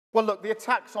Well, look, the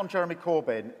attacks on Jeremy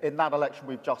Corbyn in that election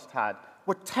we've just had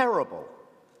were terrible.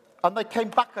 And they came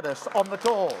back at us on the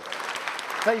doors.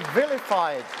 They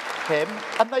vilified him,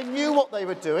 and they knew what they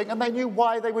were doing, and they knew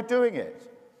why they were doing it.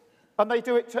 And they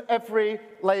do it to every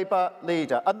Labour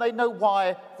leader, and they know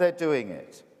why they're doing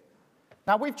it.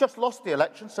 Now, we've just lost the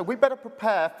election, so we better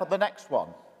prepare for the next one.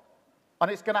 And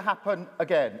it's going to happen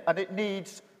again, and it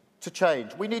needs to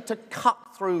change. We need to cut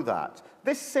through that.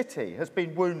 This city has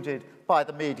been wounded by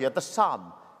the media. The Sun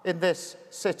in this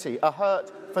city, a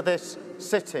hurt for this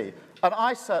city. And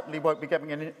I certainly won't be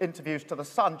giving any interviews to The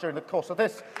Sun during the course of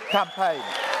this campaign.